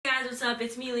guys, what's up?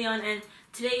 It's me, Leon, and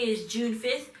today is June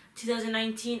 5th,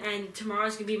 2019, and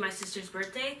tomorrow's going to be my sister's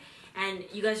birthday, and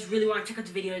you guys really want to check out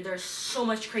the video. There's so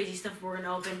much crazy stuff we're going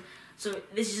to open, so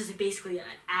this is just basically an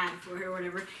ad for her or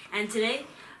whatever. And today,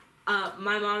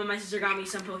 my mom and my sister got me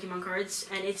some Pokemon cards,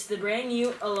 and it's the brand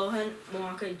new Aloha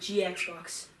Moaka GX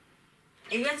box.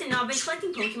 And you guys didn't know, I've been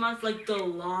collecting Pokemon for like the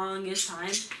longest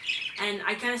time, and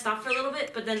I kind of stopped for a little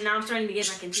bit, but then now I'm starting to get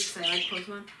back into it because I like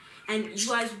Pokemon. And you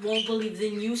guys won't believe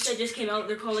the new set just came out.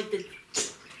 They're called like the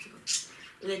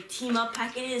team up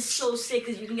pack, and it is so sick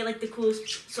because you can get like the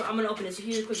coolest. So I'm gonna open it. So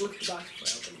here's a quick look at the box before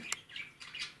I open it.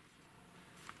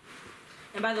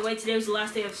 And by the way, today was the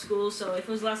last day of school, so if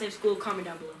it was the last day of school, comment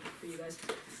down below for you guys.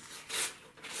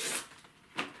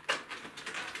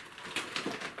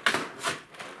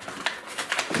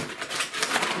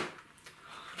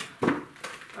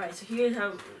 Alright, so here's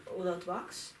how without the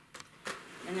box.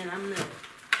 And then I'm gonna,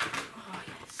 oh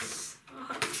yes. Oh,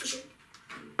 okay.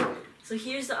 So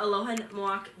here's the Aloha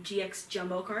Moaka GX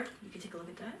Jumbo card. You can take a look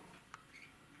at that.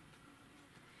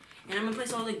 And I'm gonna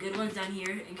place all the good ones down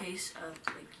here in case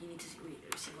like you need to see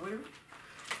or whatever.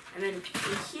 And then in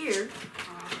here,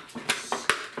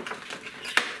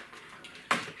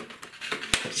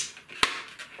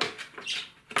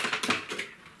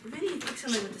 we really need to fix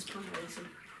something with this pump already. So.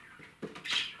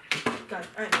 God.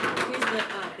 Alright, here's the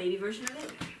baby version of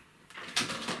it.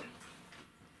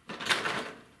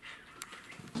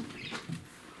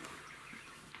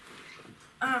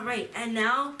 Alright, and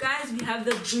now, guys, we have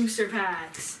the booster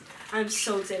packs. I'm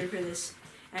so excited for this.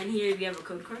 And here we have a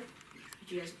code card.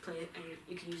 You guys play it, and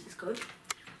you can use this code.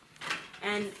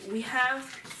 And we have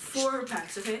 4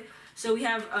 packs, okay? So we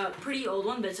have a pretty old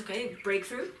one, but it's okay.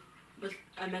 Breakthrough, with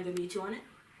a Mega Mewtwo on it.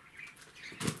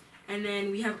 And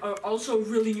then we have also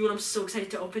really new one I'm so excited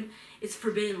to open. It's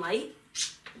Forbidden Light,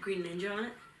 Green Ninja on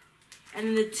it. And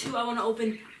then the 2 I want to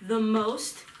open the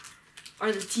most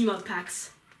are the team up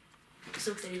packs. I'm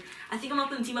so excited. I think I'm going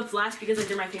to open the team ups last because like,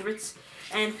 they're my favorites.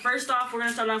 And first off, we're going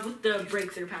to start off with the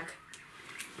Breakthrough pack.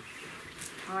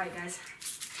 Alright guys,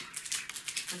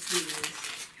 let's do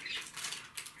this.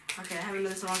 Okay, I haven't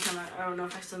done this in a long time. I don't know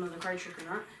if I still know the card trick or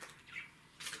not.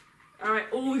 Alright,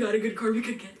 oh, we got a good card. We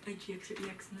could get a GX or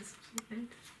EX in this. Okay,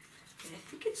 I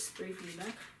think it's 3 from the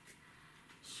back.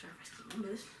 Sure, if I still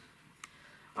remember this.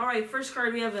 Alright, first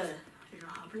card we have a, I don't know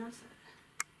how to pronounce that.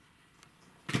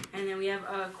 And then we have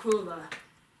a Quilva.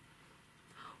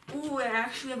 Ooh, I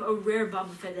actually have a rare Boba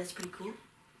Fett. That's pretty cool.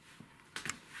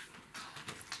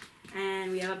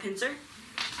 And we have a Pinsir.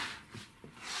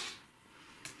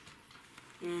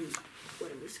 And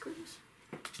whatever this card is.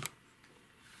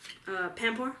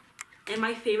 Pampor. And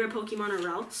my favorite Pokemon are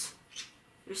Routes.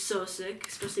 They're so sick,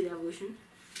 especially the evolution.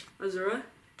 Azura.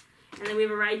 And then we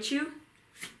have a Raichu.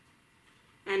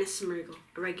 And a Smeargle,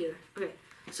 a regular. Okay,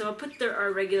 so I'll put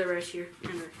our regular rares here.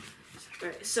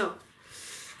 Alright, so,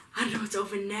 I don't know what to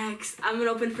open next. I'm going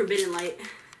to open Forbidden Light.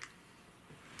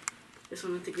 This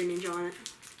one with the Green Ninja on it.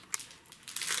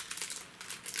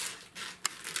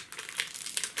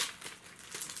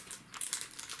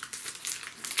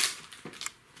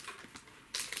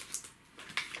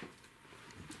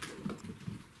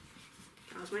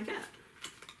 My cat.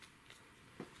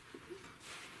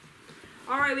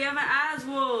 Alright, we have an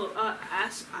Aswell. I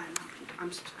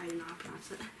don't know how to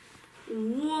pronounce it.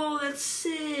 Whoa, that's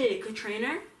sick. A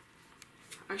trainer.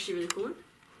 Actually, really cool one.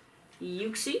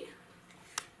 Uxie.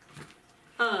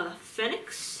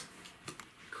 Phoenix.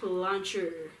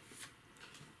 Clauncher.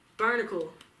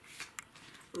 Barnacle.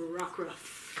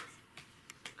 Rockruff.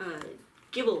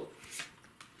 Gibble.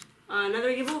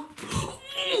 Another Gibble.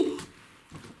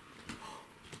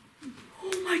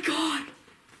 Oh my god!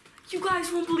 You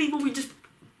guys won't believe what we just...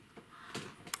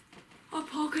 A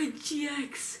Poké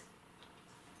GX!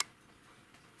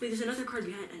 Wait, there's another card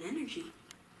behind, an energy.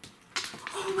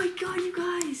 Oh my god, you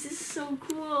guys! This is so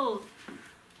cool!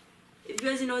 If you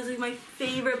guys didn't know, it's like my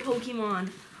favorite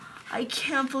Pokemon. I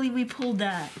can't believe we pulled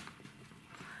that.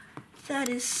 That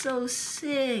is so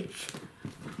sick.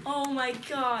 Oh my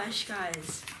gosh,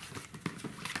 guys.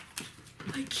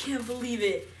 I can't believe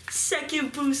it.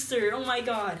 Second booster, oh my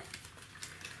god.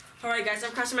 Alright guys,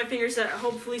 I'm crossing my fingers that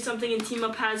hopefully something in Team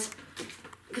Up has,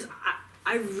 because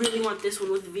I really want this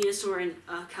one with Venusaur and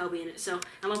Calby in it. So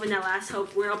I'm opening that last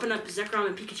hope. We're opening up Zekrom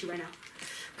and Pikachu right now.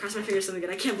 Cross my fingers something good.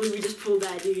 I can't believe we just pulled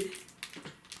that, dude.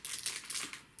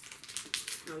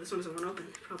 No, this one doesn't want to open.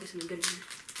 Probably something good in here.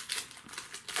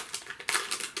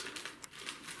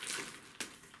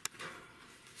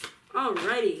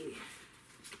 Alrighty.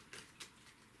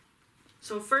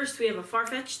 So first we have a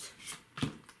Farfetch'd. I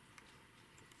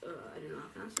don't know how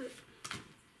to pronounce it.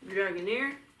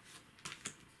 Dragonair.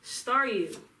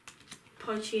 Staryu.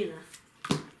 Pochina,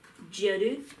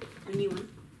 Geodude, a new one,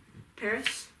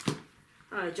 Paris,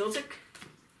 Joltik,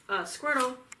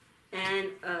 Squirtle, and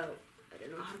I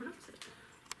don't know how to pronounce it.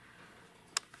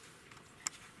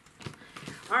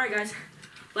 Alright guys,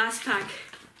 last pack.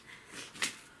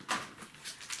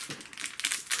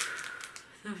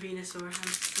 The Venusaur, I'm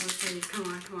so excited. Come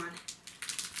on, come on.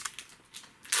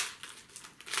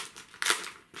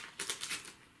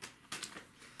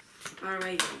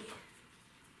 Alrighty.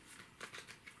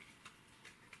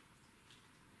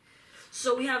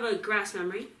 So we have a Grass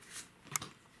Memory,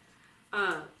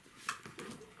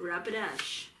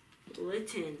 Rapidash,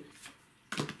 Litten,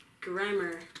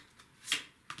 Grimer,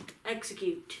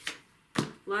 Execute,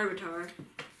 Larvitar,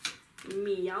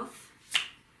 Meowth,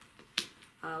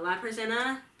 Lapras,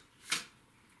 and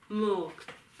Molk.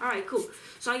 Alright, cool.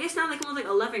 So I guess now they come with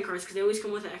like 11 cards because they always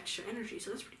come with extra energy, so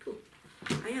that's pretty cool.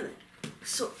 I know that.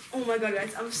 So, oh my god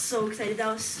guys, I'm so excited.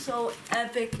 That was so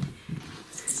epic.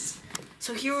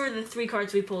 So here were the 3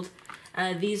 cards we pulled.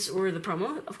 These were the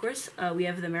promo, of course. We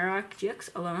have the Marowak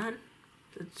GX, Alolan.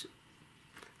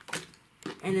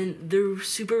 And then the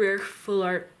super rare full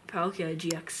art Palkia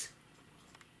GX.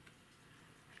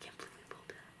 I can't believe we pulled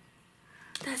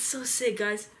that. That's so sick,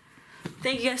 guys.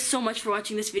 Thank you guys so much for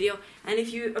watching this video. And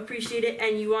if you appreciate it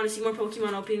and you want to see more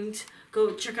Pokemon openings,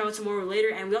 go check out some more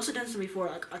later. And we also done some before,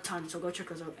 like a ton, so go check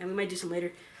those out. And we might do some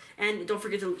later. And don't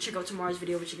forget to check out tomorrow's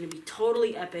video, which is going to be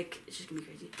totally epic. It's just going to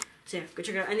be crazy. So yeah, go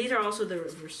check it out. And these are also the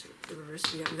reverse. We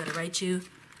got a Raichu.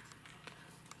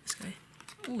 This guy.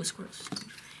 Ooh, a Squirtle.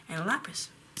 And a Lapras.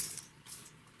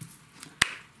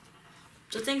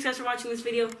 So thanks guys for watching this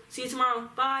video. See you tomorrow.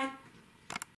 Bye.